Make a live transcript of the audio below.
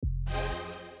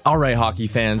All right, hockey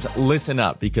fans, listen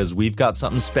up because we've got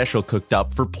something special cooked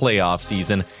up for playoff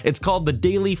season. It's called the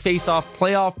Daily Faceoff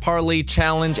Playoff Parlay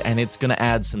Challenge, and it's going to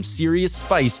add some serious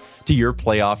spice to your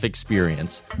playoff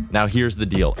experience. Now, here's the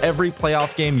deal. Every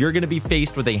playoff game, you're going to be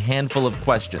faced with a handful of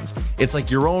questions. It's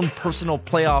like your own personal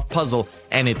playoff puzzle,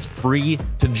 and it's free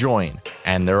to join.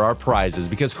 And there are prizes,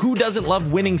 because who doesn't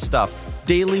love winning stuff?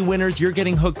 Daily winners, you're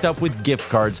getting hooked up with gift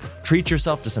cards. Treat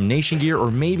yourself to some Nation gear or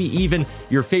maybe even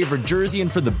your favorite jersey.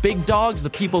 And for the big dogs, the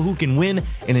people who can win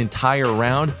an entire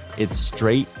round, it's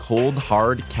straight, cold,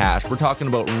 hard cash. We're talking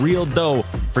about real dough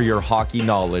for your hockey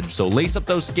knowledge. So lace up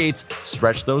those skates,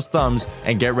 stretch those thumbs,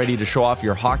 and get ready to show off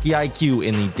your hockey IQ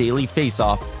in the Daily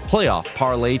Faceoff Playoff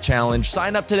Parlay Challenge.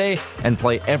 Sign up today and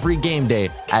play every game day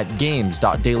at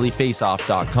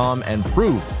games.dailyfaceoff.com and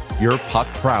prove your puck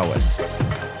prowess.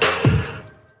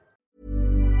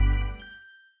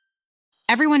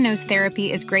 Everyone knows therapy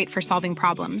is great for solving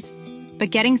problems,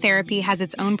 but getting therapy has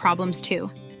its own problems too,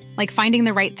 like finding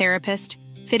the right therapist,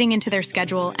 fitting into their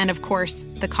schedule, and of course,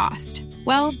 the cost.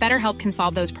 Well, BetterHelp can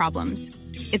solve those problems.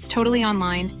 It's totally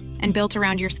online and built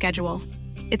around your schedule.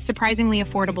 It's surprisingly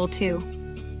affordable too.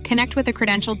 Connect with a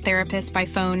credentialed therapist by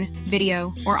phone,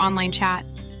 video, or online chat,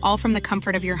 all from the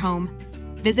comfort of your home.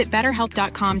 Visit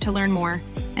BetterHelp.com to learn more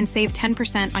and save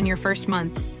 10% on your first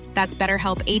month. That's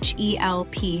BetterHelp,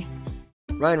 H-E-L-P.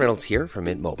 Ryan Reynolds here from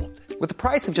Mint Mobile. With the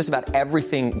price of just about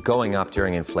everything going up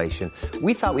during inflation,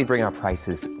 we thought we'd bring our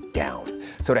prices down.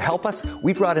 So to help us,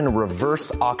 we brought in a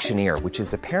reverse auctioneer, which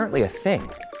is apparently a thing.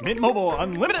 Mint Mobile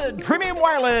Unlimited Premium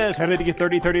Wireless. How to get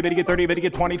 30, 30, bit to get 30, bit to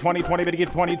get 20, 20, 20, bit to get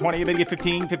 20, 20, bit to get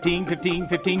 15, 15, 15,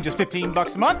 15, just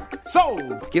 $15 a month?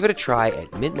 Sold! Give it a try at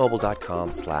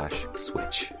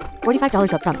mintmobile.com/switch.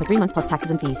 $45 up front for 3 months plus taxes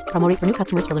and fees. Promo rate for new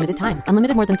customers for limited time.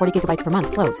 Unlimited more than 40 gigabytes per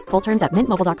month. Slows full terms at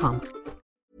mintmobile.com.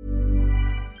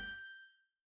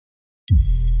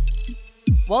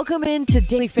 Welcome in to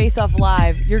Daily Faceoff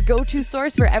Live, your go-to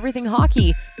source for everything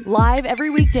hockey. Live every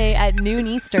weekday at noon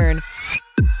Eastern.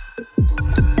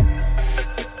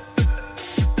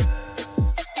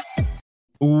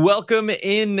 Welcome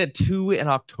in to an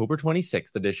October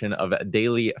 26th edition of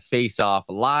Daily Faceoff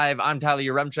Live. I'm Tyler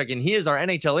Yaremchuk, and he is our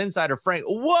NHL insider, Frank.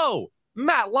 Whoa!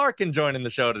 Matt Larkin joining the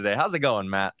show today. How's it going,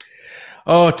 Matt?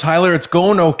 Oh, Tyler, it's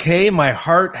going okay. My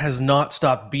heart has not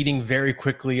stopped beating very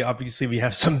quickly. Obviously, we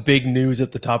have some big news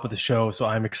at the top of the show, so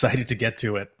I'm excited to get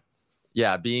to it.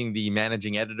 Yeah, being the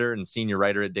managing editor and senior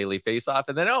writer at Daily Faceoff,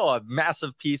 and then, a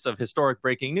massive piece of historic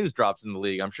breaking news drops in the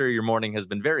league. I'm sure your morning has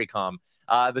been very calm.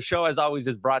 The show, as always,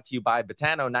 is brought to you by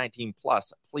Betano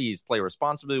 19+. Please play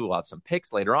responsibly. We'll have some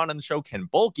picks later on in the show. Ken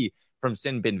Bolke from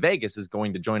Sin Bin Vegas is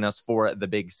going to join us for the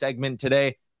big segment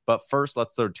today. But first,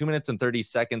 let's throw 2 minutes and 30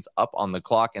 seconds up on the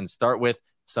clock and start with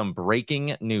some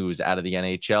breaking news out of the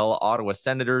NHL. Ottawa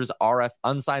Senators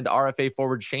unsigned RFA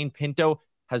forward Shane Pinto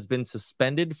has been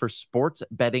suspended for sports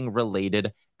betting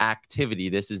related activity.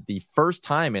 This is the first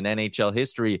time in NHL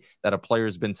history that a player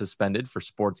has been suspended for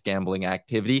sports gambling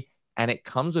activity, and it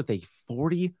comes with a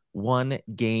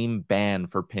 41-game ban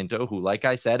for Pinto, who, like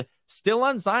I said, still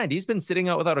unsigned. He's been sitting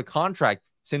out without a contract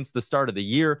since the start of the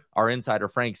year. Our insider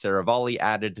Frank Saravalli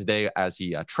added today as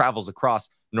he travels across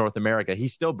North America.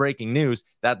 He's still breaking news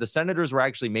that the Senators were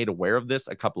actually made aware of this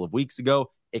a couple of weeks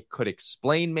ago. It could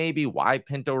explain maybe why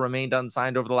Pinto remained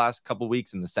unsigned over the last couple of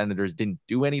weeks and the Senators didn't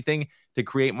do anything to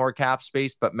create more cap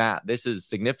space. But Matt, this is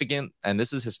significant and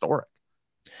this is historic.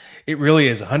 It really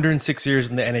is. 106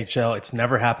 years in the NHL. It's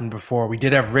never happened before. We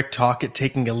did have Rick Tocchet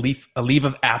taking a leave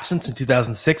of absence in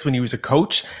 2006 when he was a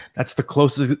coach. That's the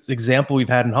closest example we've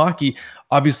had in hockey.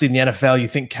 Obviously, in the NFL, you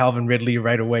think Calvin Ridley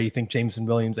right away. You think Jameson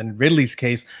Williams. And in Ridley's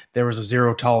case, there was a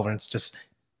zero tolerance. Just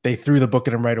they threw the book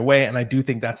at him right away, and I do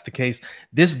think that's the case.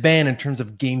 This ban, in terms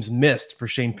of games missed for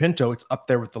Shane Pinto, it's up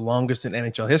there with the longest in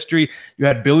NHL history. You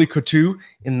had Billy Coutu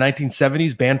in the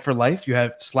 1970s, banned for life. You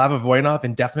have Slava Voinov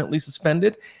indefinitely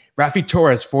suspended. Raffi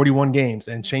Torres, 41 games,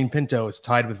 and Shane Pinto is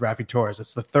tied with Raffi Torres.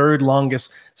 It's the third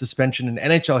longest suspension in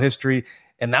NHL history,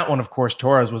 and that one, of course,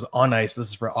 Torres was on ice. This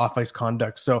is for off-ice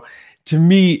conduct. So to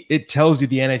me, it tells you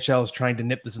the NHL is trying to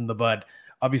nip this in the bud.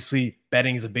 Obviously,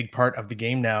 betting is a big part of the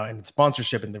game now and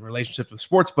sponsorship and the relationship with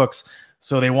sportsbooks.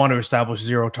 So they want to establish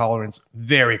zero tolerance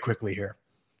very quickly here.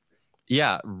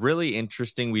 Yeah, really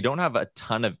interesting. We don't have a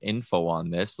ton of info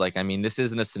on this. This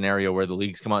isn't a scenario where the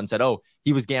leagues come out and said, oh,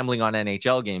 he was gambling on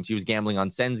NHL games. He was gambling on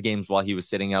Sens games while he was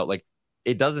sitting out.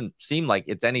 It doesn't seem like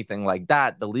it's anything like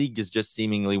that. The league is just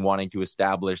seemingly wanting to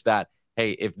establish that,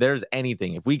 hey, if there's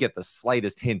anything, if we get the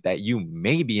slightest hint that you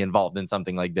may be involved in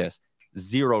something like this,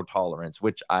 zero tolerance,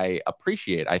 which I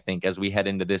appreciate, I think, as we head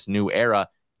into this new era.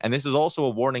 And this is also a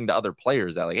warning to other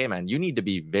players that, like, hey man, you need to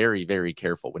be very, very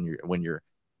careful when you're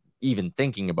even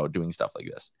thinking about doing stuff like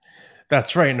this.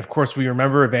 That's right. And of course, we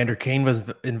remember Evander Kane was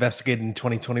investigated in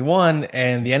 2021,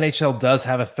 and the NHL does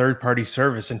have a third-party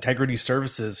service, Integrity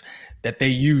Services, that they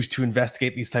use to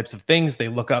investigate these types of things. They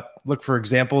look for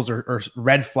examples or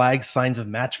red flags, signs of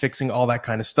match fixing, all that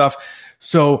kind of stuff.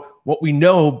 So what we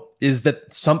know is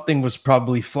that something was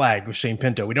probably flagged with Shane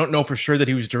Pinto. We don't know for sure that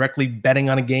he was directly betting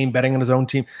on a game, betting on his own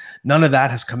team. None of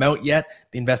that has come out yet.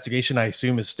 The investigation, I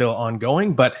assume, is still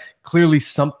ongoing, but clearly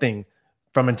something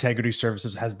from Integrity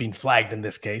Services has been flagged in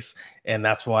this case, and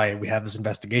that's why we have this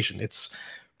investigation. It's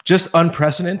just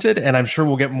unprecedented, and I'm sure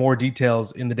we'll get more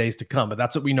details in the days to come, but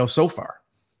that's what we know so far.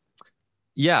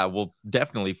 Yeah, we'll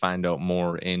definitely find out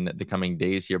more in the coming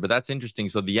days here, but that's interesting.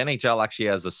 So the NHL actually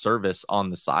has a service on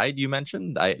the side you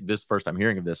mentioned. This first I'm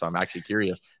hearing of this, so I'm actually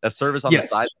curious. A service on the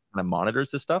side that kind of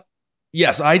monitors this stuff?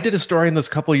 Yes, I did a story on this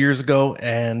a couple of years ago,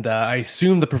 and I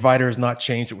assume the provider has not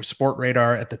changed. It was Sport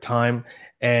Radar at the time,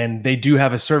 and they do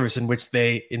have a service in which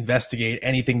they investigate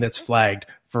anything that's flagged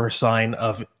for a sign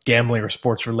of gambling or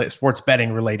sports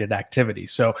betting related activity.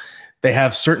 So they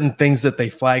have certain things that they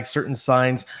flag, certain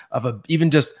signs of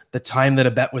even just the time that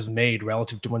a bet was made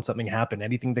relative to when something happened.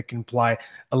 Anything that can imply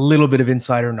a little bit of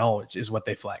insider knowledge is what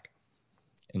they flag.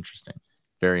 Interesting.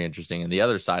 Very interesting. And the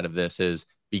other side of this is,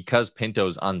 because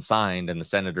Pinto's unsigned and the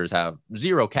Senators have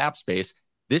zero cap space,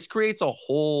 this creates a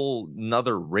whole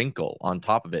nother wrinkle on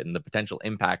top of it and the potential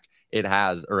impact it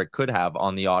has, or it could have,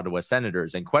 on the Ottawa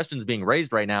Senators. And questions being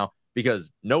raised right now,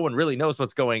 because no one really knows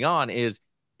what's going on, is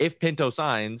if Pinto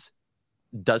signs,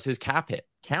 does his cap hit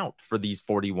count for these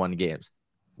 41 games?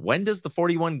 When does the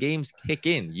 41 games kick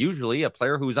in? Usually a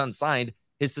player who's unsigned,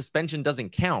 his suspension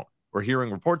doesn't count. We're hearing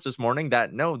reports this morning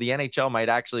that no, the NHL might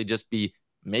actually just be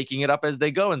making it up as they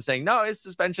go and saying, no, his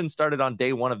suspension started on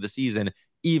day one of the season,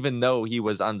 even though he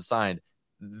was unsigned.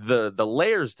 The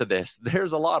layers to this,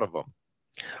 there's a lot of them.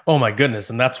 Oh my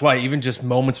goodness. And that's why even just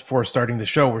moments before starting the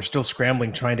show, we're still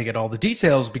scrambling, trying to get all the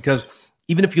details, because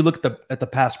even if you look at the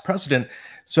past precedent,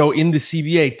 so in the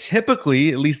CBA,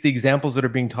 typically, at least the examples that are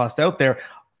being tossed out there,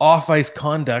 off-ice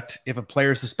conduct, if a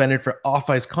player is suspended for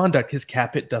off-ice conduct, his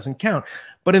cap hit doesn't count.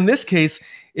 But in this case,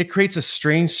 it creates a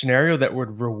strange scenario that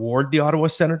would reward the Ottawa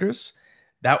Senators.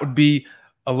 That would be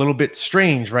a little bit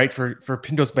strange, right, for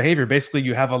Pinto's behavior. Basically,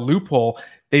 you have a loophole.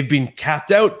 They've been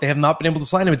capped out. They have not been able to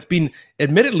sign him. It's been,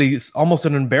 admittedly, almost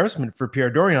an embarrassment for Pierre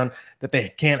Dorion that they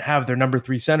can't have their number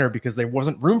 3 center because there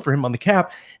wasn't room for him on the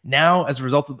cap. Now, as a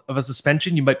result of a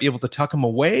suspension, you might be able to tuck him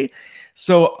away.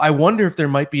 So I wonder if there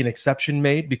might be an exception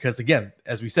made because, again,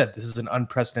 as we said, this is an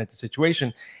unprecedented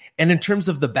situation. And in terms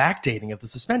of the backdating of the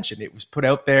suspension, it was put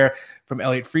out there from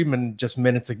Elliot Friedman just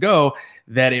minutes ago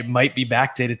that it might be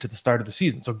backdated to the start of the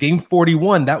season. So game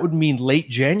 41, that would mean late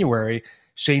January,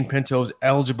 Shane Pinto is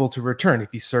eligible to return if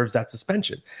he serves that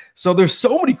suspension. So there's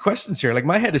so many questions here. Like,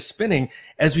 my head is spinning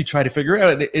as we try to figure it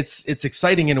out. And it's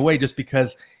exciting in a way just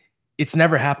because it's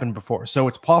never happened before. So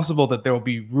it's possible that there will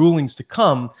be rulings to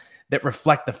come that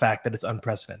reflect the fact that it's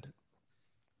unprecedented.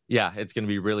 Yeah, it's going to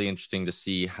be really interesting to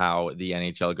see how the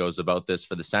NHL goes about this.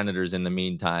 For the Senators, in the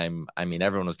meantime, I mean,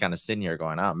 everyone was kind of sitting here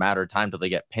going, matter of time till they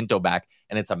get Pinto back,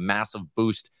 and it's a massive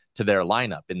boost to their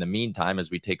lineup. In the meantime,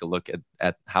 as we take a look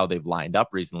at how they've lined up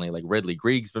recently, like Ridley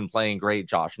Greig's been playing great.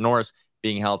 Josh Norris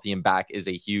being healthy and back is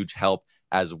a huge help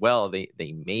as well. They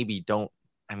maybe don't,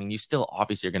 I mean, you still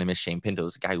obviously are going to miss Shane Pinto.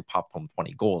 This is a guy who popped home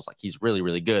 20 goals. Like, he's really,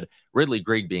 really good. Ridley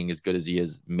Greig being as good as he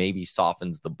is maybe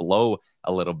softens the blow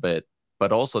a little bit.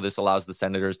 But also this allows the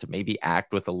Senators to maybe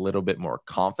act with a little bit more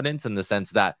confidence in the sense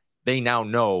that they now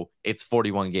know it's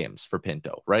 41 games for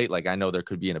Pinto, right? Like, I know there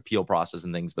could be an appeal process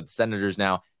and things, but the Senators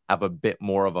now have a bit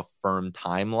more of a firm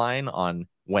timeline on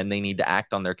when they need to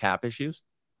act on their cap issues.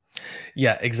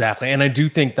 Yeah, exactly. And I do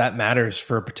think that matters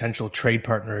for a potential trade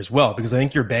partner as well, because I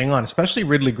think you're bang on, especially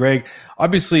Ridley Greig.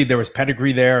 Obviously, there was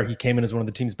pedigree there. He came in as one of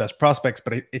the team's best prospects,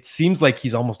 but it seems like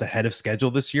he's almost ahead of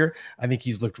schedule this year. I think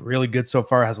he's looked really good so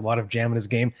far, has a lot of jam in his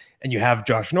game. And you have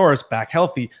Josh Norris back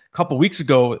healthy. A couple weeks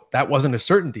ago, that wasn't a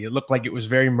certainty. It looked like it was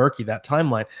very murky, that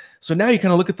timeline. So now you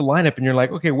kind of look at the lineup and you're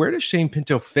like, okay, where does Shane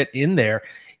Pinto fit in there?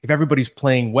 If everybody's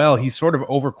playing well, he's sort of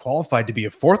overqualified to be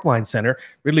a fourth line center.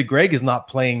 Ridley Greig is not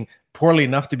playing poorly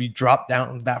enough to be dropped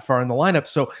down that far in the lineup.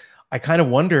 So I kind of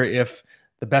wonder if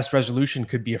the best resolution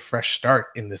could be a fresh start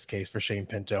in this case for Shane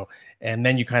Pinto. And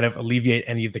then you kind of alleviate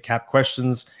any of the cap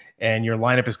questions and your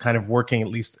lineup is kind of working, at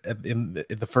least in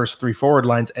the first 3 forward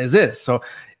lines as is. So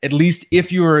at least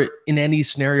if you're in any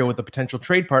scenario with a potential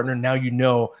trade partner, now you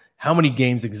know how many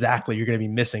games exactly you're going to be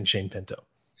missing Shane Pinto.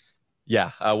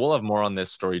 Yeah, we'll have more on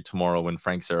this story tomorrow when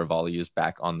Frank Saravalli is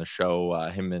back on the show.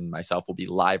 Him and myself will be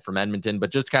live from Edmonton.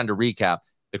 But just kind of recap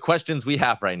the questions we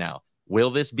have right now.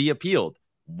 Will this be appealed?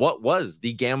 What was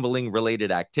the gambling-related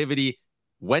activity?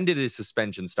 When did his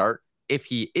suspension start? If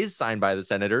he is signed by the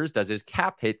Senators, does his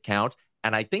cap hit count?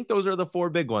 And I think those are the four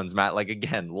big ones, Matt. Like,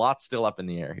 again, lots still up in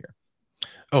the air here.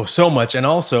 Oh, so much. And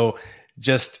also,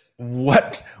 just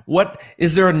what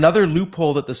is there another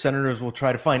loophole that the Senators will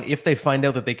try to find if they find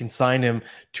out that they can sign him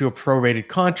to a prorated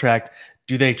contract?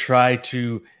 Do they try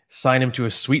to sign him to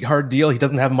a sweetheart deal? He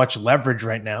doesn't have much leverage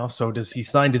right now. So does he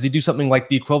do something like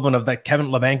the equivalent of that Kevin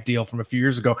LeBanc deal from a few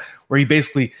years ago, where he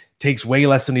basically takes way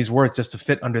less than he's worth just to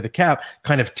fit under the cap,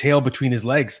 kind of tail between his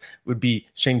legs would be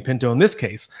Shane Pinto in this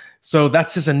case. So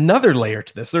that's just another layer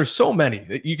to this. There's so many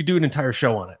that you could do an entire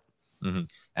show on it. Mm-hmm.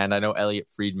 And I know Elliot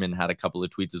Friedman had a couple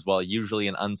of tweets as well. Usually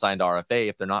an unsigned RFA,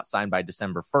 if they're not signed by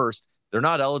December 1st, they're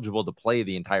not eligible to play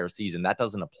the entire season. That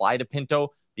doesn't apply to Pinto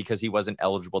because he wasn't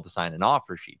eligible to sign an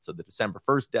offer sheet. So the December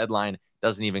 1st deadline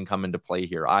doesn't even come into play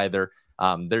here either.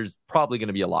 There's probably going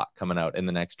to be a lot coming out in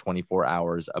the next 24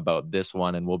 hours about this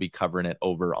one, and we'll be covering it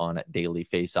over on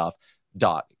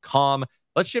dailyfaceoff.com.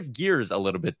 Let's shift gears a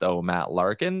little bit, though, Matt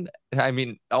Larkin. I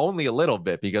mean, only a little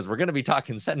bit, because we're going to be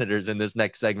talking Senators in this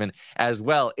next segment as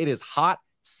well. It is hot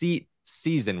seat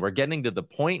season. We're getting to the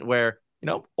point where,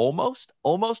 almost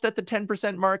at the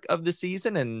 10% mark of the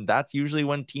season. And that's usually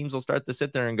when teams will start to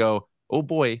sit there and go, oh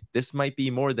boy, this might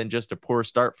be more than just a poor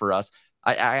start for us.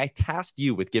 I tasked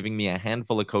you with giving me a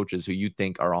handful of coaches who you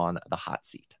think are on the hot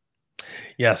seat.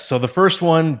 Yes. So the first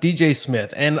one, DJ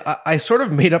Smith, and I sort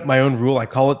of made up my own rule. I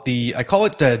call it the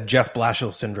Jeff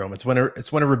Blashill syndrome.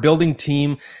 It's when a rebuilding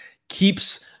team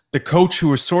keeps the coach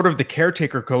who is sort of the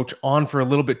caretaker coach on for a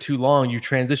little bit too long. You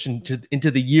transition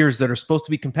into the years that are supposed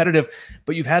to be competitive,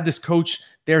 but you've had this coach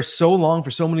there so long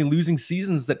for so many losing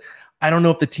seasons that I don't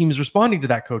know if the team is responding to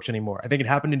that coach anymore. I think it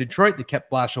happened in Detroit. They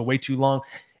kept Blashill way too long,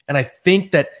 and I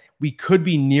think that we could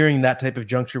be nearing that type of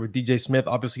juncture with DJ Smith.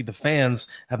 Obviously, the fans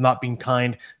have not been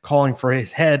kind, calling for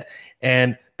his head,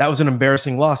 and that was an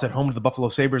embarrassing loss at home to the Buffalo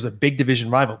Sabres, a big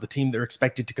division rival, the team they're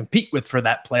expected to compete with for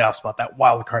that playoff spot, that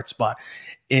wild card spot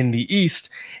in the East.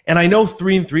 And I know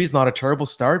 3-3 is not a terrible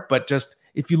start, but just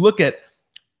if you look at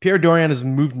Pierre Dorian has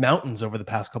moved mountains over the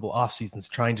past couple off seasons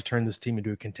trying to turn this team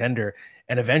into a contender.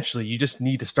 And eventually you just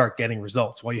need to start getting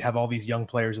results while you have all these young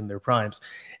players in their primes.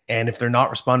 And if they're not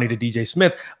responding to DJ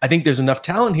Smith, I think there's enough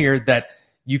talent here that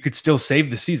you could still save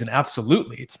the season.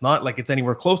 Absolutely. It's not like it's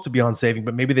anywhere close to beyond saving,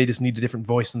 but maybe they just need a different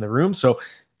voice in the room. So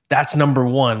that's number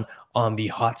one on the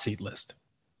hot seat list.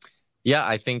 Yeah,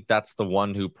 I think that's the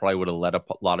one who probably would have led up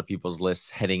a lot of people's lists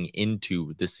heading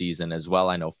into the season as well.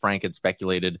 I know Frank had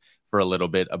speculated for a little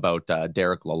bit about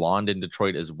Derek Lalonde in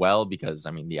Detroit as well, because,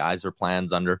 I mean, the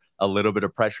Yzerplan's under a little bit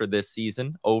of pressure this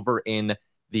season. Over in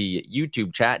the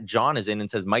YouTube chat, John is in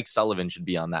and says Mike Sullivan should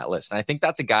be on that list. And I think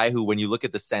that's a guy who, when you look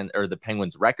at the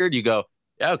Penguins record, you go,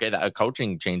 yeah, okay, that a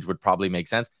coaching change would probably make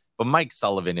sense. But Mike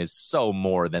Sullivan is so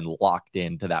more than locked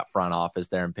into that front office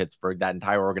there in Pittsburgh, that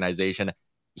entire organization.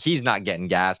 He's not getting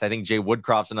gassed. I think Jay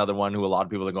Woodcroft's another one who a lot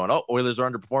of people are going, oh, Oilers are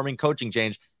underperforming, coaching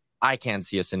change. I can't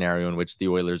see a scenario in which the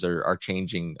Oilers are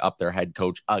changing up their head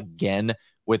coach again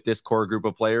with this core group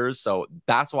of players. So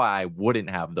that's why I wouldn't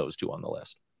have those two on the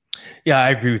list. Yeah, I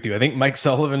agree with you. I think Mike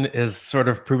Sullivan is sort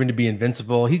of proven to be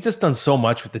invincible. He's just done so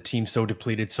much with the team so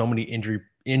depleted, so many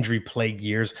injury-plagued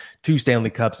years, 2 Stanley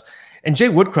Cups. And Jay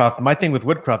Woodcroft, my thing with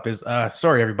Woodcroft is,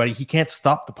 sorry, everybody, he can't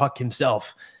stop the puck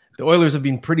himself. The Oilers have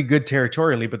been pretty good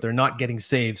territorially, but they're not getting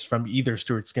saves from either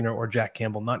Stuart Skinner or Jack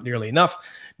Campbell, not nearly enough.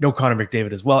 No Connor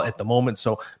McDavid as well at the moment,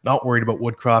 so not worried about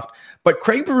Woodcroft. But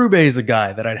Craig Berube is a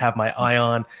guy that I'd have my eye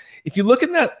on. If you look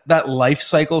at that life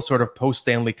cycle, sort of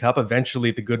post-Stanley Cup,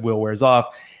 eventually the goodwill wears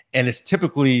off, and it's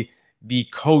typically the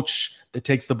coach that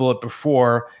takes the bullet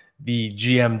before the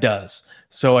GM does.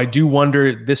 So I do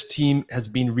wonder, this team has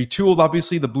been retooled.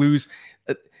 Obviously, the Blues,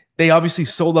 they obviously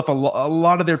sold off a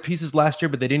lot of their pieces last year,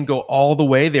 but they didn't go all the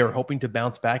way. They were hoping to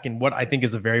bounce back in what I think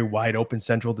is a very wide open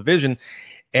Central Division.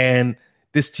 And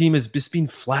this team has just been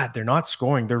flat. They're not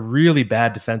scoring. They're really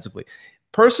bad defensively.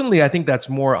 Personally, I think that's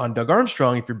more on Doug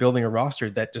Armstrong if you're building a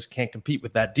roster that just can't compete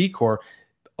with that D-core.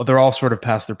 They're all sort of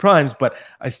past their primes, but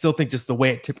I still think just the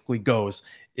way it typically goes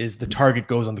is the target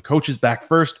goes on the coach's back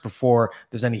first before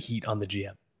there's any heat on the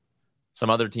GM. Some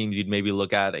other teams you'd maybe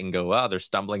look at and go, oh, they're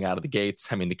stumbling out of the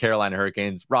gates. I mean, the Carolina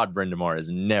Hurricanes, Rod Brind'Amour is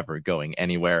never going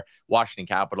anywhere. Washington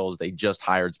Capitals, they just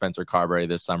hired Spencer Carberry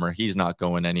this summer. He's not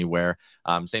going anywhere.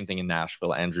 Same thing in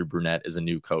Nashville. Andrew Brunette is a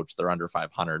new coach. They're under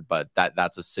 500, but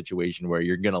that's a situation where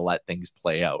you're going to let things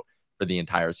play out for the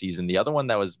entire season. The other one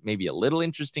that was maybe a little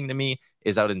interesting to me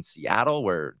is out in Seattle,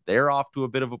 where they're off to a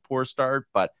bit of a poor start,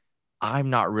 but I'm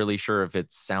not really sure if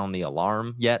it's sound the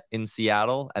alarm yet in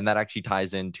Seattle. And that actually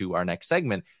ties into our next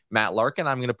segment. Matt Larkin,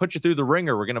 I'm going to put you through the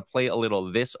ringer. We're going to play a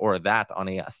little this or that on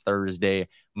a Thursday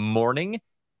morning.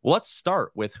 Let's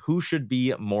start with who should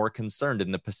be more concerned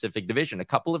in the Pacific Division. A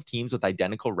couple of teams with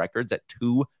identical records at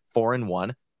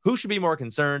 2-4-1. Who should be more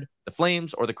concerned, the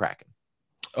Flames or the Kraken?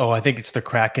 Oh, I think it's the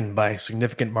Kraken by a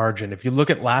significant margin. If you look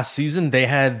at last season, they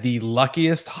had the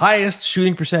luckiest, highest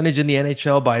shooting percentage in the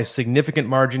NHL by a significant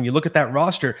margin. You look at that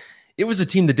roster, it was a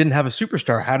team that didn't have a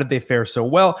superstar. How did they fare so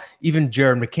well? Even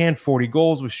Jared McCann, 40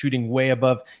 goals, was shooting way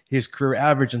above his career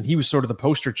average, and he was sort of the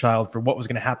poster child for what was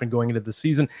going to happen going into the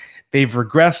season. They've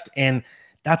regressed, and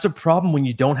that's a problem when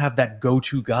you don't have that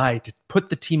go-to guy to put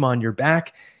the team on your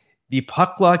back. The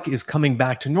puck luck is coming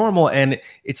back to normal, and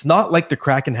it's not like the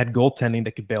Kraken had goaltending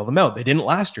that could bail them out. They didn't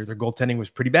last year. Their goaltending was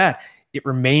pretty bad. It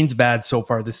remains bad so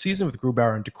far this season with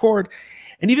Grubauer and Decord.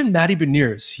 And even Matty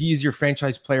Beniers, he's your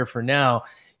franchise player for now.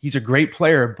 He's a great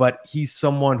player, but he's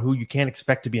someone who you can't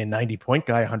expect to be a 90-point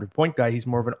guy, 100-point guy. He's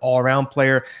more of an all-around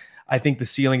player. I think the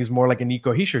ceiling is more like a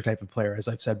Nico Hischier type of player, as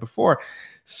I've said before.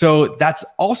 So that's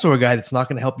also a guy that's not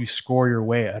going to help you score your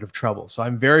way out of trouble. So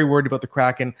I'm very worried about the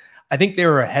Kraken. I think they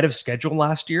were ahead of schedule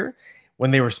last year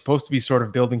when they were supposed to be sort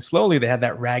of building slowly. They had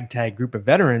that ragtag group of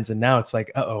veterans, and now it's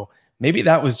like, maybe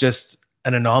that was just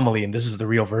an anomaly, and this is the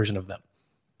real version of them.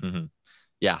 Mm-hmm.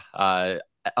 Yeah.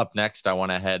 Up next,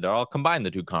 I'll combine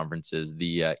the two conferences,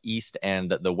 the East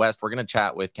and the West. We're going to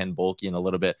chat with Ken Boehlke in a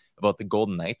little bit about the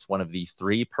Golden Knights, one of the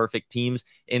three perfect teams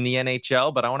in the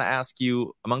NHL. But I want to ask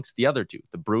you, amongst the other two,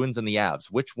 the Bruins and the Avs,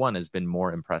 which one has been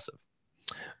more impressive?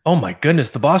 Oh my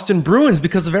goodness, the Boston Bruins,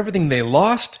 because of everything they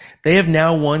lost, they have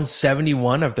now won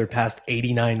 71 of their past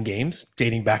 89 games,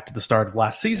 dating back to the start of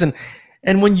last season.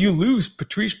 And when you lose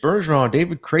Patrice Bergeron,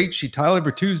 David Krejci, Tyler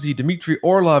Bertuzzi, Dmitry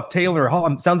Orlov, Taylor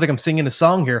Hall, sounds like I'm singing a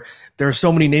song here. There are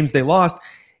so many names they lost,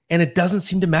 and it doesn't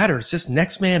seem to matter. It's just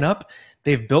next man up.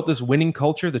 They've built this winning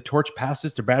culture. The torch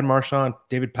passes to Brad Marchand,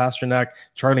 David Pastrnak,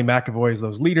 Charlie McAvoy as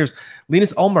those leaders.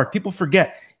 Linus Ullmark, people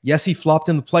forget. Yes, he flopped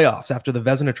in the playoffs after the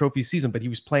Vezina Trophy season, but he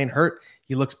was playing hurt.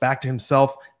 He looks back to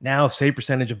himself now, save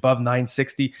percentage above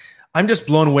 960. I'm just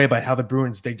blown away by how the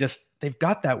Bruins, they've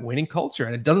got that winning culture,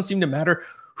 and it doesn't seem to matter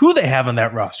who they have on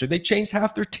that roster. They changed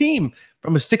half their team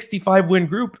from a 65-win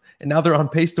group, and now they're on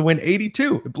pace to win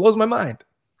 82. It blows my mind.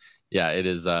 Yeah, it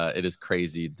is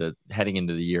crazy. Heading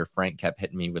into the year, Frank kept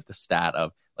hitting me with the stat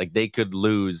of like they could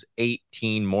lose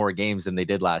 18 more games than they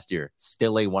did last year.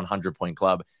 Still a 100-point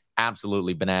club.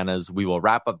 Absolutely bananas. We will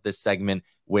wrap up this segment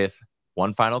with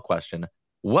one final question.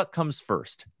 What comes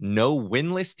first? No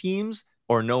winless teams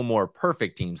or no more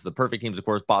perfect teams? The perfect teams, of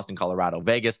course, Boston, Colorado,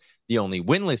 Vegas. The only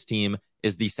winless team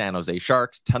is the San Jose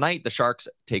Sharks. Tonight, the Sharks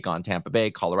take on Tampa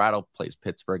Bay. Colorado plays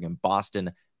Pittsburgh, and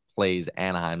Boston plays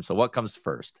Anaheim. So what comes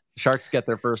first? Sharks get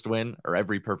their first win, or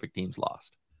every perfect team's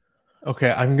lost?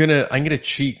 Okay, I'm gonna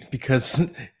cheat,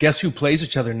 because guess who plays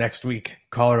each other next week?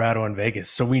 Colorado and Vegas.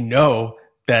 So we know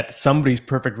that somebody's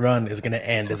perfect run is going to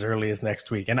end as early as next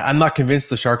week. And I'm not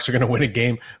convinced the Sharks are going to win a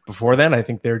game before then. I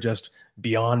think they're just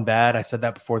beyond bad. I said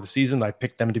that before the season. I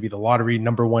picked them to be the lottery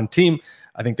number one team.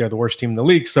 I think they're the worst team in the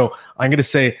league. So I'm going to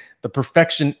say the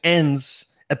perfection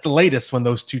ends at the latest when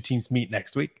those two teams meet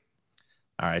next week.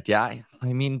 All right. Yeah.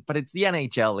 I mean, but it's the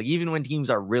NHL. Like, even when teams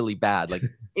are really bad, like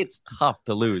it's tough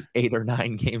to lose 8 or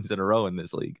 9 games in a row in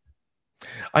this league.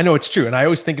 I know it's true. And I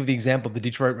always think of the example, the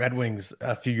Detroit Red Wings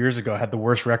a few years ago had the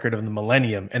worst record of the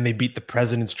millennium, and they beat the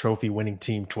President's Trophy winning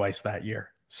team twice that year.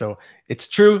 So it's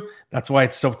true. That's why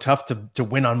it's so tough to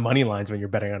win on money lines when you're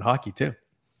betting on hockey too.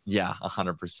 Yeah,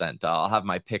 100%. I'll have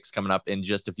my picks coming up in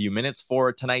just a few minutes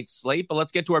for tonight's slate, but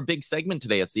let's get to our big segment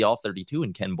today. It's the All 32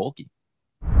 and Ken Boehlke.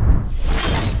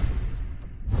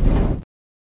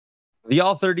 The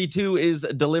All 32 is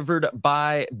delivered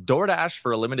by DoorDash.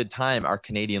 For a limited time, our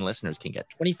Canadian listeners can get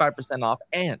 25% off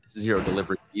and 0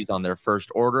 delivery fees on their first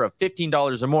order of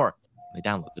 $15 or more. They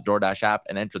download the DoorDash app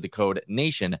and enter the code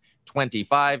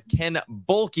NATION25. Ken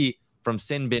Boehlke from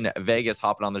Sin Bin Vegas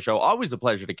hopping on the show. Always a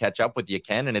pleasure to catch up with you,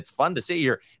 Ken, and it's fun to sit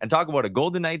here and talk about a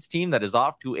Golden Knights team that is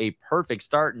off to a perfect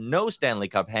start. No Stanley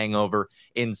Cup hangover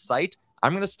in sight.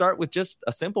 I'm going to start with just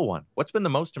a simple one. What's been the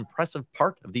most impressive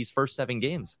part of these first 7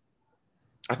 games?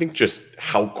 I think just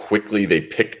how quickly they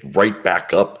picked right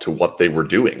back up to what they were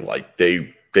doing. Like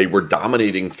they were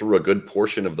dominating through a good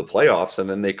portion of the playoffs, and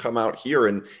then they come out here,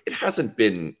 and it hasn't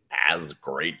been as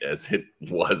great as it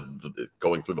was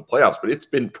going through the playoffs, but it's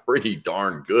been pretty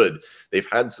darn good. They've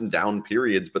had some down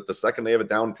periods, but the second they have a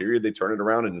down period, they turn it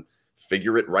around and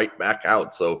figure it right back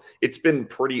out. So it's been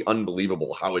pretty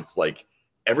unbelievable how it's like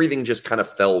everything just kind of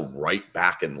fell right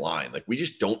back in line. Like we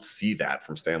just don't see that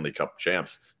from Stanley Cup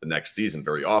champs the next season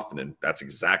very often. And that's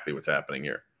exactly what's happening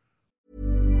here.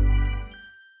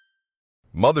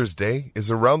 Mother's Day is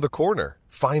around the corner.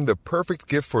 Find the perfect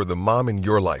gift for the mom in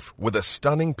your life with a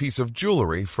stunning piece of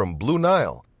jewelry from Blue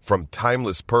Nile. From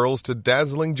timeless pearls to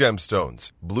dazzling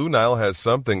gemstones, Blue Nile has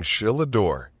something she'll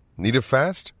adore. Need it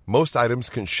fast? Most items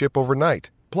can ship overnight.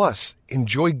 Plus,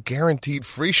 enjoy guaranteed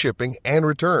free shipping and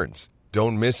returns.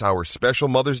 Don't miss our special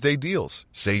Mother's Day deals.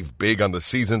 Save big on the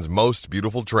season's most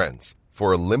beautiful trends.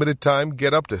 For a limited time,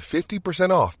 get up to 50%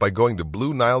 off by going to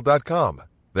BlueNile.com.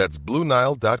 That's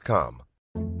BlueNile.com.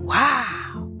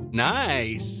 Wow.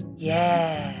 Nice.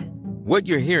 Yeah. What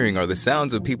you're hearing are the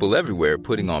sounds of people everywhere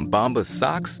putting on Bombas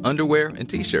socks, underwear, and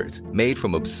T-shirts made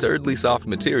from absurdly soft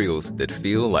materials that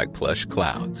feel like plush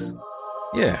clouds.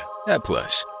 Yeah, that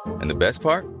plush. And the best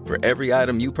part? For every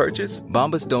item you purchase,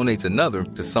 Bombas donates another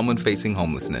to someone facing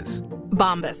homelessness.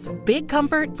 Bombas. Big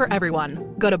comfort for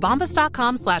everyone. Go to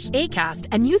bombas.com/ACAST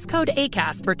and use code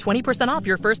ACAST for 20% off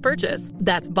your first purchase.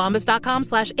 That's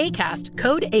bombas.com/ACAST.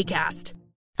 Code ACAST.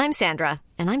 I'm Sandra,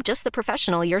 and I'm just the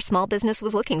professional your small business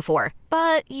was looking for.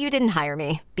 But you didn't hire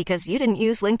me because you didn't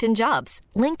use LinkedIn Jobs.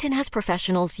 LinkedIn has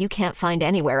professionals you can't find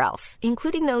anywhere else,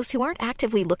 including those who aren't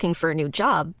actively looking for a new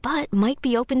job, but might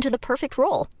be open to the perfect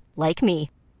role, like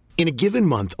me. In a given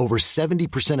month, over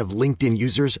 70% of LinkedIn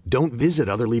users don't visit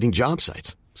other leading job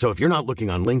sites. So if you're not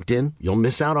looking on LinkedIn, you'll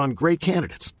miss out on great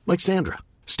candidates like Sandra.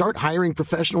 Start hiring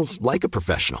professionals like a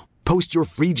professional. Post your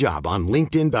free job on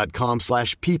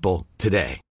linkedin.com/people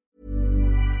today.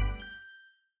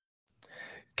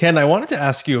 Ken, I wanted to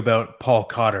ask you about Paul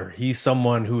Cotter. He's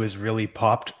someone who has really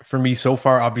popped for me so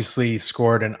far. Obviously,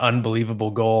 scored an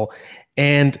unbelievable goal.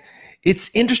 And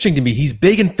it's interesting to me. He's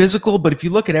big and physical, but if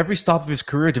you look at every stop of his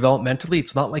career developmentally,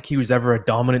 it's not like he was ever a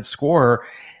dominant scorer.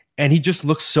 And he just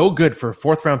looks so good for a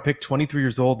fourth-round pick, 23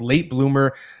 years old, late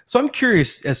bloomer. So I'm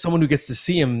curious, as someone who gets to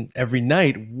see him every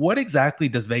night, what exactly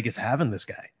does Vegas have in this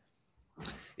guy?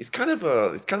 He's kind of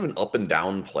an up and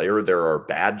down player. There are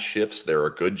bad shifts. There are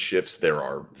good shifts. There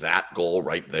are that goal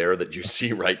right there that you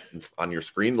see right on your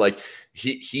screen. Like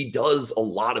he does a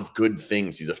lot of good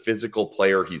things. He's a physical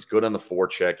player. He's good on the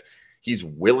forecheck. He's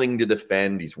willing to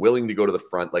defend. He's willing to go to the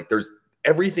front. Like there's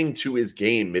everything to his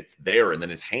game. It's there. And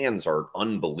then his hands are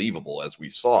unbelievable, as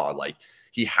we saw. Like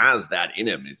he has that in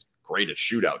him. He's great at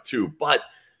shootout too. But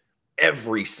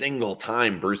every single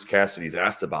time Bruce Cassidy's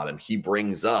asked about him, he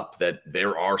brings up that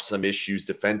there are some issues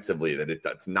defensively, that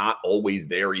that's not always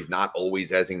there. He's not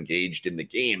always as engaged in the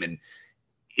game. And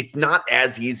it's not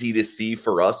as easy to see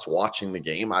for us watching the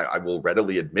game. I will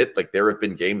readily admit, like there have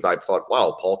been games I've thought,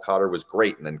 wow, Paul Cotter was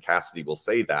great. And then Cassidy will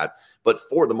say that. But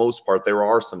for the most part, there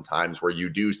are some times where you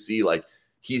do see like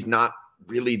he's not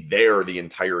really there the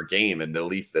entire game, and at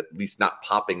least not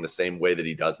popping the same way that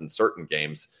he does in certain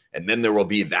games. And then there will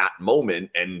be that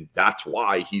moment, and that's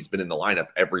why he's been in the lineup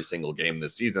every single game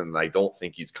this season. And I don't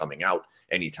think he's coming out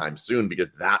anytime soon,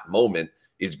 because that moment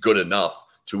is good enough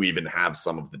to even have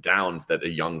some of the downs that a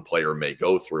young player may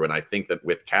go through. And I think that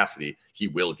with Cassidy, he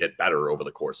will get better over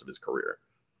the course of his career.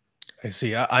 I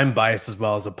see. I'm biased as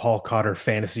well as a Paul Cotter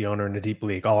fantasy owner in a deep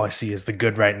league. All I see is the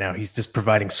good right now. He's just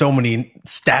providing so many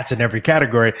stats in every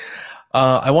category.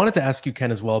 I wanted to ask you,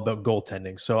 Ken, as well about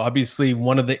goaltending. So obviously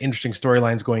one of the interesting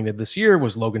storylines going into this year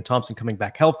was Logan Thompson coming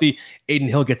back healthy. Adin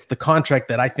Hill gets the contract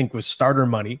that I think was starter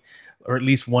money, or at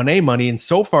least 1A money. And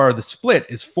so far the split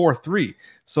is 4-3.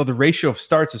 So the ratio of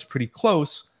starts is pretty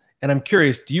close. And I'm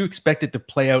curious, do you expect it to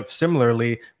play out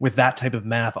similarly with that type of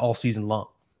math all season long?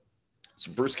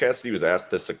 So Bruce Cassidy was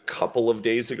asked this a couple of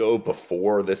days ago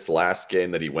before this last game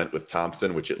that he went with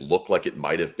Thompson, which it looked like it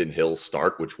might have been Hill's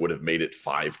start, which would have made it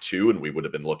 5-2, and we would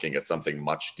have been looking at something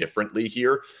much differently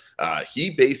here. He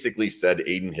basically said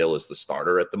Adin Hill is the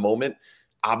starter at the moment.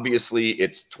 Obviously,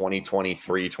 it's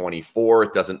 2023-24.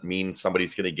 It doesn't mean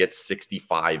somebody's going to get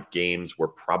 65 games. We're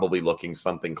probably looking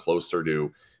something closer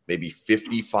to maybe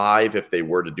 55 if they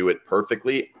were to do it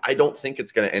perfectly. I don't think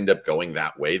it's going to end up going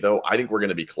that way, though. I think we're going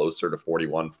to be closer to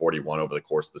 41 over the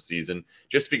course of the season,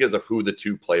 just because of who the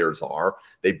two players are.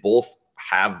 They both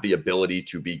have the ability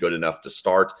to be good enough to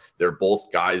start. They're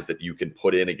both guys that you can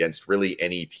put in against really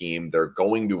any team. They're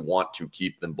going to want to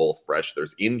keep them both fresh.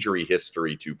 There's injury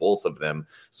history to both of them.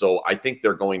 So I think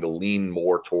they're going to lean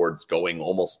more towards going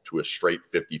almost to a straight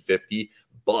 50-50,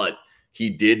 but he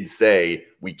did say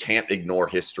we can't ignore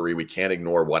history. We can't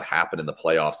ignore what happened in the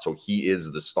playoffs. So he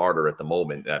is the starter at the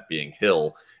moment, that being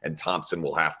Hill, and Thompson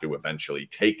will have to eventually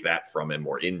take that from him,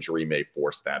 or injury may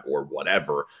force that or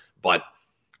whatever. But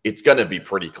it's going to be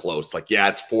pretty close. Like, yeah,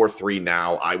 it's 4-3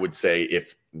 now. I wowould say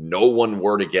if no one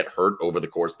were to get hurt over the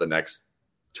course of the next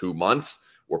 2 months,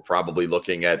 we're probably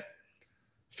looking at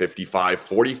 55-45,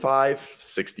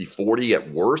 60-40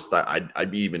 at worst.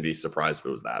 I'd even be surprised if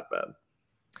it was that bad.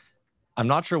 I'm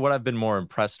not sure what I've been more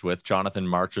impressed with, Jonathan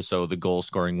Marchessault, the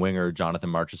goal-scoring winger, Jonathan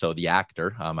Marchessault, the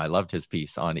actor. I loved his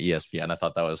piece on ESPN. I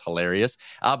thought that was hilarious.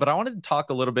 But I wanted to talk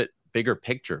a little bit bigger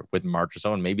picture with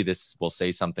Marchessault, and maybe this will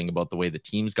say something about the way the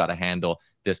team's got to handle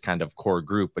this kind of core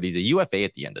group. But he's a UFA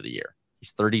at the end of the year.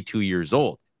 He's 32 years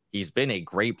old. He's been a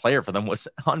great player for them, was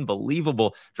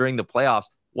unbelievable during the playoffs.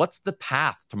 What's the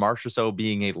path to Marchessault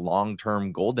being a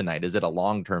long-term Golden Knight? Is it a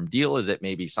long-term deal? Is it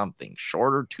maybe something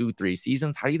shorter, 2-3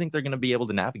 seasons? How do you think they're going to be able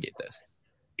to navigate this?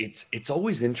 It's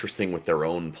always interesting with their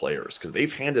own players because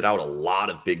they've handed out a lot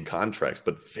of big contracts,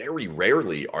 but very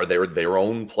rarely are they their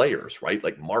own players, right?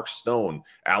 Like Mark Stone,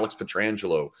 Alex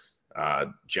Pietrangelo,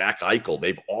 Jack Eichel,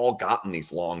 they've all gotten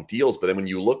these long deals. But then when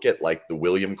you look at like the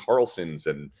William Karlssons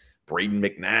and Braden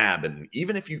McNabb, and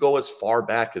even if you go as far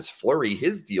back as Fleury,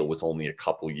 his deal was only a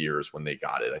couple years when they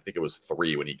got it. I think it was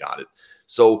 3 when he got it.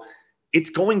 So it's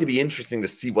going to be interesting to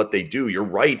see what they do. You're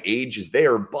right, age is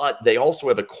there, but they also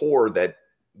have a core that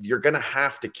you're going to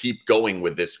have to keep going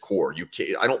with this core.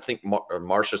 I don't think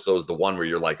Marchessault is the one where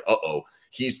you're like,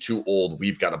 he's too old.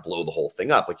 We've got to blow the whole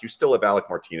thing up. Like, you still have Alec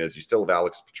Martinez. You still have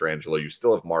Alex Pietrangelo. You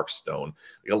still have Mark Stone.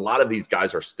 Like, a lot of these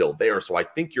guys are still there. So I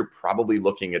think you're probably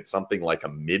looking at something like a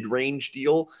mid-range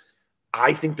deal.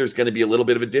 I think there's going to be a little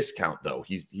bit of a discount, though.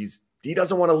 He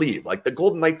doesn't want to leave. Like, the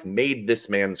Golden Knights made this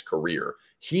man's career.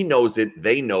 He knows it.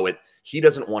 They know it. He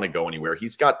doesn't want to go anywhere.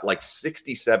 He's got like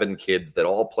 67 kids that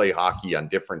all play hockey on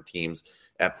different teams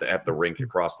at the rink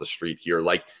across the street here.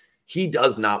 Like, he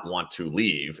does not want to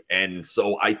leave. And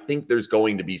so I think there's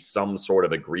going to be some sort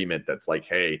of agreement that's like,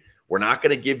 hey, we're not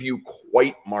going to give you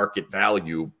quite market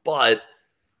value, but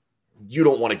you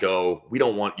don't want to go. We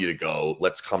don't want you to go.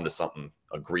 Let's come to something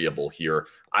agreeable here.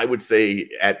 I would say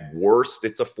at worst,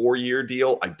 it's a 4-year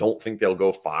deal. I don't think they'll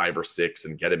go 5 or 6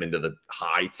 and get him into the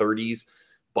high 30s.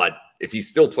 But if he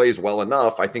still plays well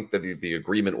enough, I think that the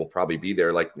agreement will probably be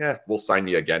there. Like, we'll sign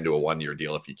you again to a 1-year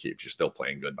deal if you're still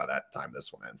playing good by that time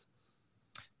this one ends.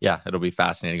 Yeah, it'll be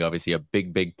fascinating. Obviously, a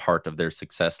big part of their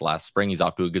success last spring. He's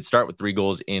off to a good start with 3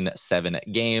 goals in 7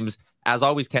 games. As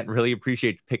always, Kent, really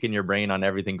appreciate picking your brain on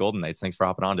everything Golden Knights. Thanks for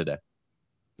hopping on today.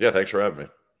 Yeah, thanks for having me.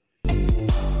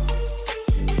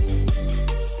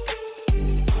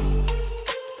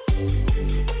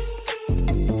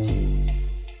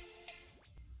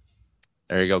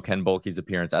 There you go. Ken Boehlke's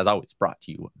appearance, as always, brought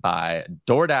to you by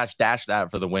DoorDash. Dash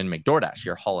that for the win. Make DoorDash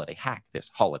your holiday hack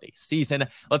this holiday season.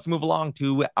 Let's move along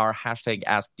to our hashtag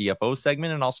Ask DFO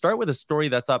segment. And I'll start with a story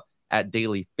that's up at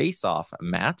Daily Faceoff,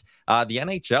 Matt. The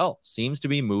NHL seems to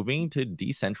be moving to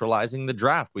decentralizing the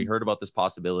draft. We heard about this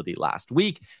possibility last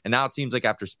week. And now it seems like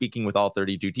after speaking with all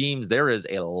 32 teams, there is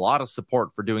a lot of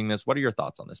support for doing this. What are your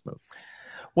thoughts on this move?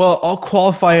 Well, I'll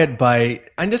qualify it by,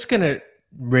 I'm just going to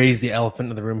raise the elephant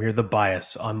in the room here, the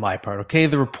bias on my part. Okay,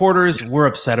 the reporters were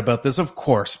upset about this, of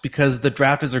course, because the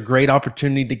draft is a great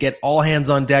opportunity to get all hands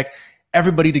on deck,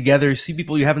 everybody together, see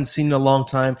people you haven't seen in a long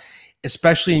time,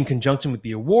 especially in conjunction with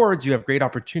the awards. You have great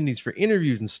opportunities for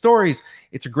interviews and stories.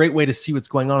 It's a great way to see what's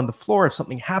going on the floor. If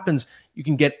something happens, you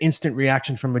can get instant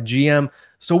reaction from a GM.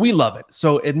 So we love it.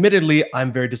 So admittedly,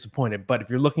 I'm very disappointed. But if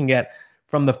you're looking at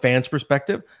from the fans'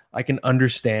 perspective, I can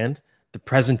understand the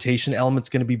presentation element's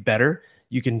going to be better.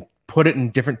 You can put it in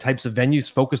different types of venues,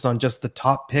 focus on just the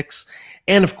top picks.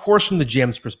 And of course, from the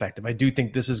GM's perspective, I do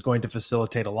think this is going to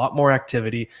facilitate a lot more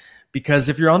activity because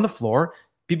if you're on the floor,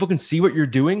 people can see what you're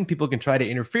doing. People can try to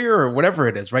interfere or whatever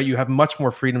it is, right? You have much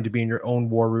more freedom to be in your own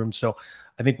war room. So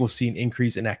I think we'll see an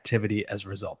increase in activity as a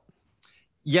result.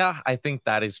 Yeah, I think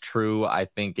that is true. I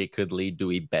think it could lead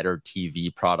to a better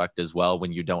TV product as well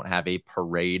when you don't have a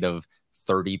parade of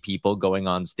 30 people going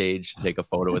on stage to take a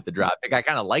photo at the draft pick. I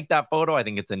kind of like that photo. I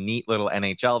think it's a neat little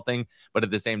NHL thing. But at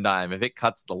the same time, if it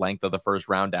cuts the length of the first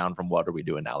round down from what are we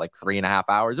doing now, like 3.5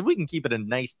 hours, if we can keep it a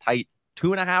nice tight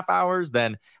 2.5 hours,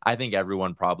 then I think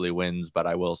everyone probably wins. But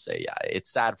I will say, yeah,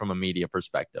 it's sad from a media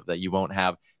perspective that you won't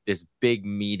have this big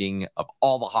meeting of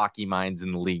all the hockey minds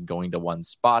in the league going to one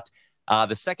spot.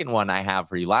 The second one I have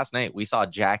for you, last night, we saw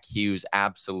Jack Hughes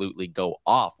absolutely go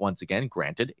off once again,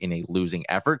 granted, in a losing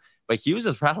effort. But Hughes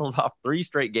has rattled off 3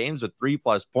 straight games with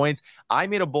 3+ points. I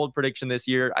made a bold prediction this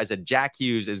year. I said Jack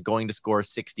Hughes is going to score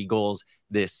 60 goals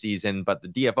this season. But the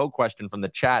DFO question from the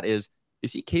chat is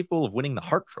he capable of winning the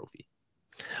Hart Trophy?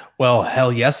 Well,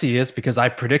 hell yes, he is, because I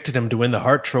predicted him to win the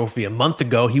Hart Trophy a month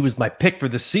ago. He was my pick for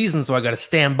the season, so I got to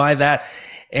stand by that.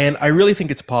 And I really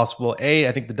think it's possible.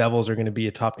 I think the Devils are going to be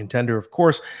a top contender. Of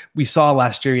course, we saw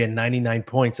last year he had 99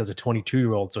 points as a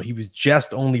 22-year-old. So he was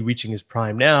just only reaching his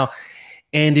prime now.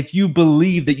 And if you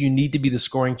believe that you need to be the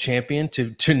scoring champion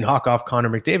to knock off Connor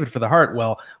McDavid for the Hart,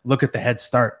 well, look at the head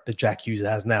start that Jack Hughes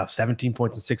has now. 17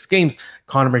 points in 6 games.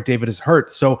 Connor McDavid is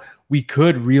hurt. So we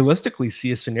could realistically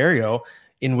see a scenario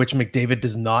in which McDavid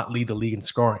does not lead the league in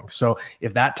scoring. So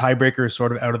if that tiebreaker is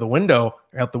sort of out the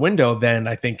window, then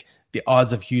I think the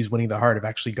odds of Hughes winning the Hart have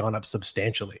actually gone up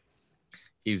substantially.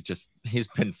 He's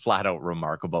been flat out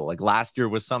remarkable. Like last year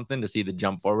was something to see the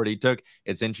jump forward he took.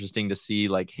 It's interesting to see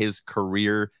like his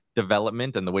career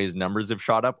development and the way his numbers have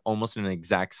shot up almost in an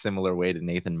exact similar way to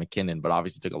Nathan McKinnon, but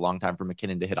obviously took a long time for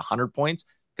McKinnon to hit 100 points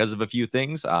because of a few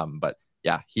things. But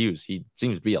yeah, Hughes, he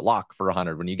seems to be a lock for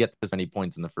 100. When you get this many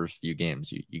points in the first few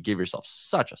games, you give yourself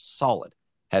such a solid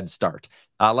head start.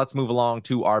 Let's move along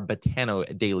to our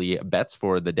Betano daily bets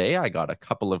for the day. I got a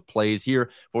couple of plays here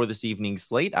for this evening's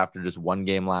slate after just one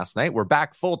game last night. We're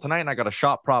back full tonight, and I got a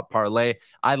shot prop parlay.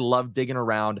 I love digging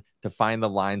around to find the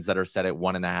lines that are set at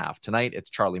 1.5. Tonight, it's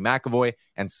Charlie McAvoy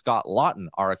and Scott Laughton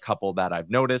are a couple that I've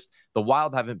noticed. The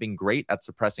Wild haven't been great at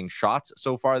suppressing shots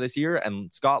so far this year,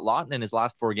 and Scott Laughton in his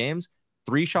last 4 games,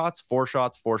 3 shots, 4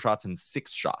 shots, 4 shots, and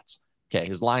 6 shots. Okay,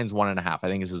 his line's 1.5. I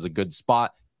think this is a good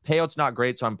spot. Payout's not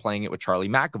great, so I'm playing it with Charlie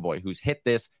McAvoy, who's hit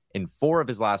this in 4 of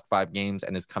his last 5 games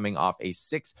and is coming off a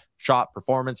 6-shot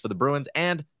performance for the Bruins,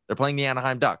 and they're playing the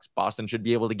Anaheim Ducks. Boston should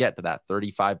be able to get to that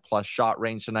 35-plus shot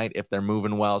range tonight if they're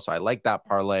moving well, so I like that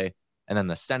parlay. And then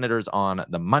the Senators on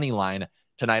the money line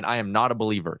tonight. I am not a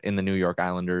believer in the New York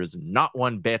Islanders, not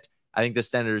one bit. I think the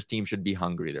Senators team should be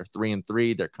hungry. They're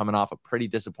 3-3. They're coming off a pretty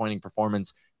disappointing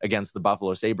performance against the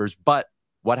Buffalo Sabres, but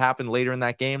what happened later in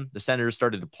that game? The Senators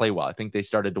started to play well. I think they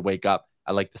started to wake up.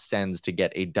 I like the Sens to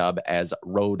get a dub as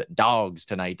road dogs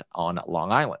tonight on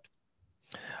Long Island.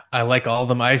 I like all of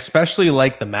them. I especially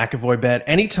like the McAvoy bet.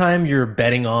 Anytime you're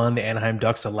betting on the Anaheim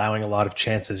Ducks allowing a lot of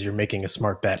chances, you're making a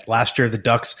smart bet. Last year, the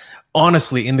Ducks,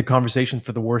 honestly, in the conversation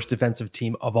for the worst defensive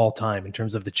team of all time in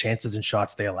terms of the chances and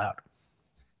shots they allowed.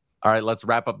 All right, let's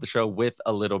wrap up the show with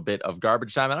a little bit of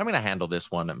garbage time. And I'm going to handle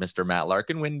this one, Mr. Matt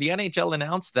Larkin. When the NHL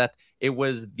announced that it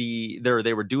was they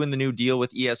were doing the new deal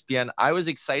with ESPN, I was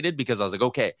excited because I was like,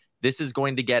 okay, this is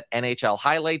going to get NHL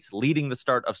highlights leading the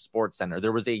start of SportsCenter.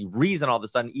 There was a reason all of a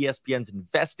sudden ESPN's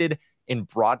invested in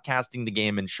broadcasting the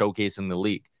game and showcasing the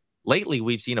league. Lately,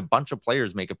 we've seen a bunch of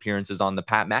players make appearances on the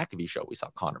Pat McAfee show. We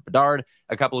saw Connor Bedard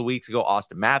a couple of weeks ago.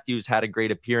 Austin Matthews had a great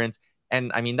appearance.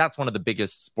 And I mean, that's one of the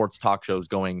biggest sports talk shows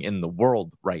going in the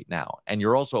world right now. And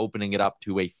you're also opening it up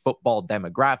to a football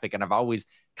demographic. And I've always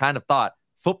kind of thought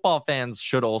football fans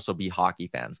should also be hockey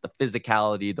fans. The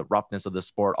physicality, the roughness of the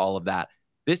sport, all of that.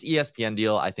 This ESPN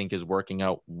deal, I think, is working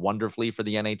out wonderfully for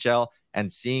the NHL.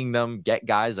 And seeing them get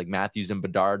guys like Matthews and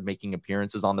Bedard making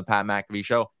appearances on the Pat McAfee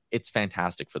show, it's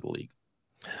fantastic for the league.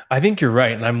 I think you're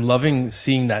right, and I'm loving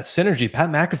seeing that synergy. Pat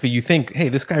McAfee, you think, hey,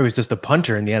 this guy was just a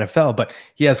punter in the NFL, but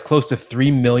he has close to 3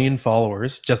 million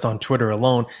followers just on Twitter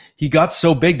alone. He got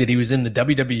so big that he was in the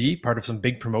WWE, part of some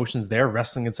big promotions there,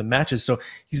 wrestling in some matches. So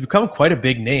he's become quite a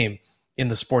big name in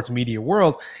the sports media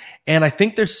world. And I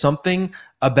think there's something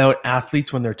about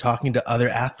athletes when they're talking to other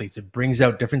athletes. It brings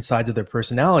out different sides of their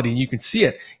personality. And you can see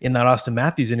it in that Austin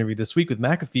Matthews interview this week with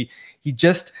McAfee. He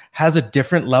just has a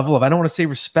different level of, I don't want to say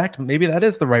respect, but maybe that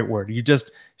is the right word. You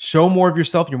just show more of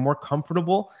yourself. You're more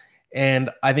comfortable. And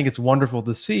I think it's wonderful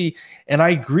to see. And I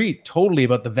agree totally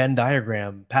about the Venn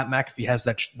diagram. Pat McAfee has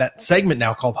that segment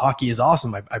now called Hockey is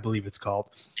Awesome, I believe it's called.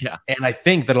 Yeah. And I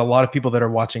think that a lot of people that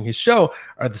are watching his show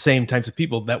are the same types of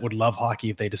people that would love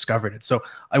hockey if they discovered it. So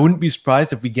I wouldn't be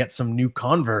surprised if we get some new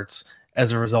converts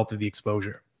as a result of the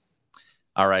exposure.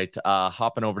 All right,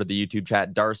 hopping over to the YouTube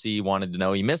chat, Darcy wanted to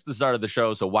know, he missed the start of the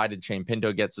show, so why did Shane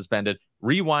Pinto get suspended?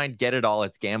 Rewind, get it all.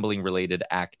 It's gambling-related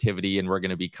activity, and we're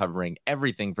going to be covering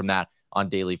everything from that on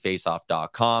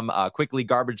dailyfaceoff.com. Quickly,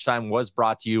 Garbage Time was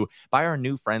brought to you by our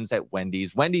new friends at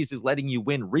Wendy's. Wendy's is letting you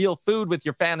win real food with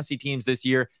your fantasy teams this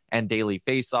year, and Daily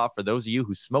Faceoff, for those of you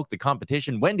who smoke the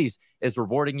competition, Wendy's is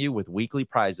rewarding you with weekly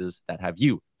prizes that have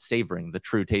you savoring the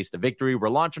true taste of victory. We're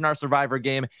launching our Survivor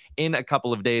game in a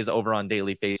couple of days over on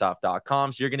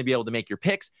dailyfaceoff.com, so you're going to be able to make your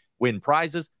picks, win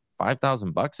prizes,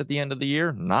 $5,000 at the end of the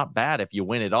year. Not bad if you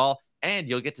win it all. And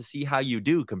you'll get to see how you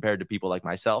do compared to people like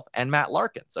myself and Matt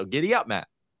Larkin. So giddy up, Matt.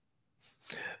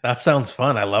 That sounds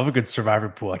fun. I love a good Survivor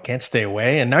pool. I can't stay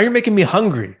away. And now you're making me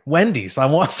hungry. Wendy's, I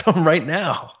want some right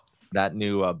now. That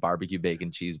new barbecue bacon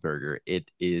cheeseburger,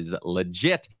 it is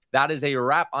legit. That is a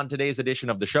wrap on today's edition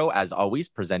of the show, as always,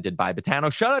 presented by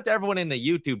Betano. Shout out to everyone in the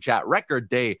YouTube chat. Record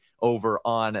day over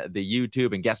on the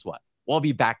YouTube. And guess what? We'll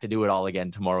be back to do it all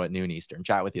again tomorrow at noon Eastern.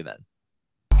 Chat with you then.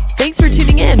 Thanks for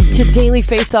tuning in to Daily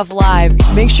Faceoff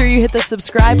Live. Make sure you hit the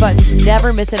subscribe button to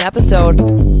never miss an episode.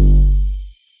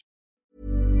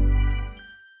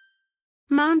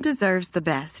 Mom deserves the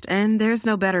best, and there's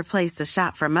no better place to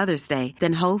shop for Mother's Day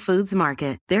than Whole Foods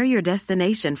Market. They're your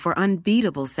destination for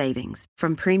unbeatable savings,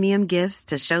 from premium gifts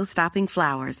to show-stopping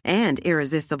flowers and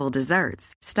irresistible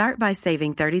desserts. Start by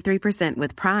saving 33%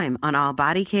 with Prime on all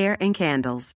body care and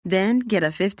candles. Then get a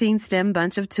 15-stem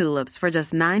bunch of tulips for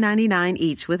just $9.99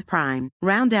 each with Prime.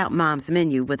 Round out Mom's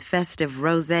menu with festive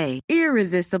rosé,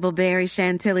 irresistible berry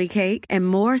chantilly cake, and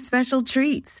more special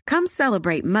treats. Come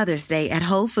celebrate Mother's Day at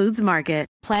Whole Foods Market.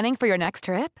 Planning for your next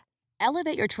trip?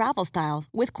 Elevate your travel style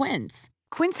with Quince.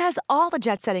 Quince has all the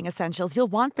jet-setting essentials you'll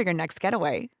want for your next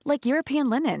getaway, like European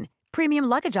linen, premium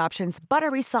luggage options,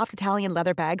 buttery soft Italian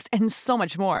leather bags, and so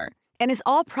much more. And is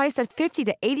all priced at 50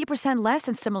 to 80% less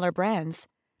than similar brands.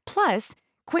 Plus,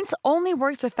 Quince only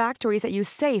works with factories that use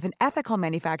safe and ethical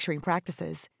manufacturing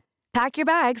practices. Pack your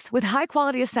bags with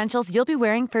high-quality essentials you'll be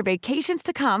wearing for vacations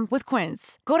to come with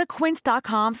Quince. Go to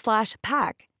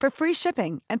quince.com/pack for free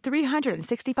shipping and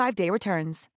 365-day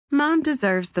returns. Mom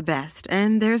deserves the best,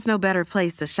 and there's no better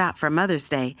place to shop for Mother's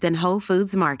Day than Whole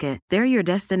Foods Market. They're your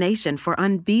destination for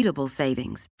unbeatable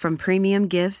savings, from premium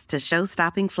gifts to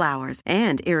show-stopping flowers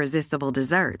and irresistible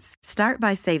desserts. Start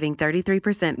by saving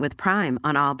 33% with Prime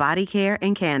on all body care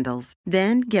and candles.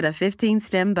 Then get a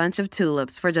 15-stem bunch of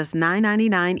tulips for just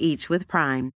 $9.99 each with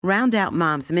Prime. Round out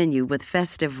Mom's menu with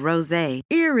festive rosé,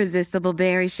 irresistible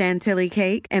berry chantilly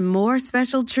cake, and more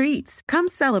special treats. Come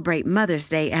celebrate Mother's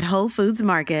Day at Whole Foods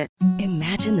Market.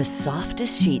 Imagine the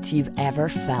softest sheets you've ever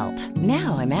felt.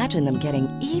 Now imagine them getting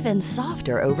even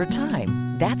softer over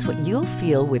time. That's what you'll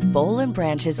feel with Boll &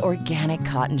 Branch's organic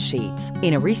cotton sheets.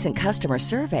 In a recent customer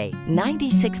survey,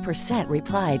 96%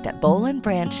 replied that Boll &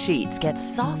 Branch sheets get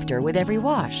softer with every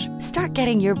wash. Start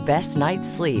getting your best night's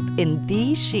sleep in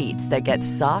these sheets that get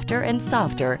softer and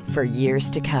softer for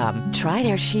years to come. Try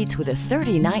their sheets with a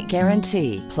 30-night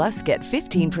guarantee. Plus, get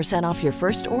 15% off your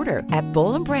first order at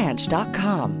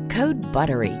bollandbranch.com. Code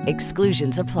BUTTERY.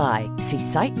 Exclusions apply. See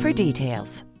site for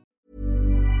details.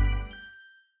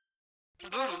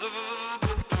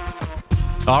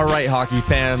 All right, hockey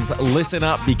fans, listen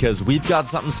up because we've got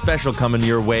something special coming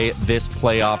your way this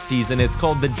playoff season. It's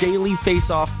called the Daily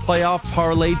Faceoff Playoff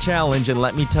Parlay Challenge, and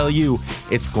let me tell you,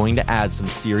 it's going to add some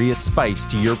serious spice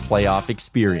to your playoff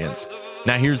experience.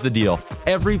 Now, here's the deal.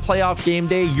 Every playoff game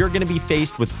day, you're going to be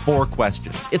faced with 4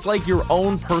 questions. It's like your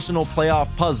own personal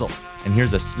playoff puzzle. And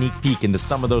here's a sneak peek into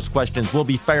some of those questions we'll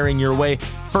be firing your way.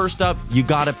 First up, you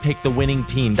got to pick the winning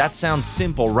team. That sounds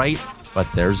simple, right? But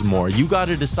there's more. You got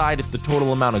to decide if the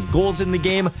total amount of goals in the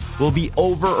game will be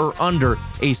over or under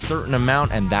a certain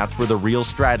amount, and that's where the real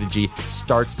strategy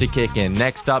starts to kick in.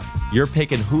 Next up, you're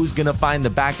picking who's going to find the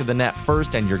back of the net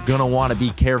first, and you're going to want to be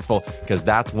careful because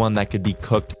that's one that could be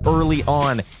cooked early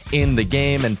on in the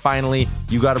game. And finally,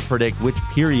 you got to predict which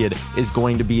period is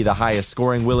going to be the highest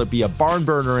scoring. Will it be a barn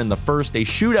burner in the first, a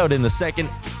shootout in the second,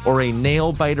 or a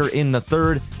nail biter in the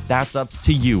third? That's up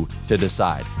to you to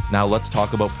decide. Now let's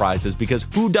talk about prizes, because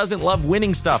who doesn't love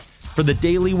winning stuff? For the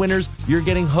daily winners, you're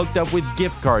getting hooked up with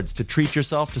gift cards to treat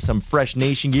yourself to some fresh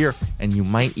Nation gear, and you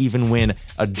might even win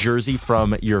a jersey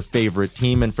from your favorite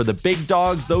team. And for the big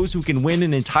dogs, those who can win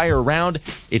an entire round,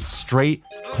 it's straight,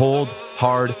 cold,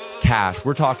 hard cash.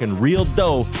 We're talking real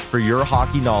dough for your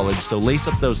hockey knowledge. So lace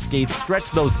up those skates,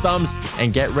 stretch those thumbs,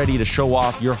 and get ready to show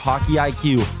off your hockey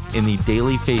IQ in the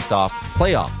Daily Faceoff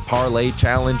Playoff Parlay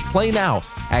Challenge. Play now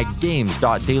at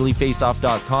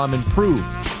games.dailyfaceoff.com and prove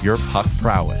your puck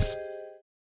prowess.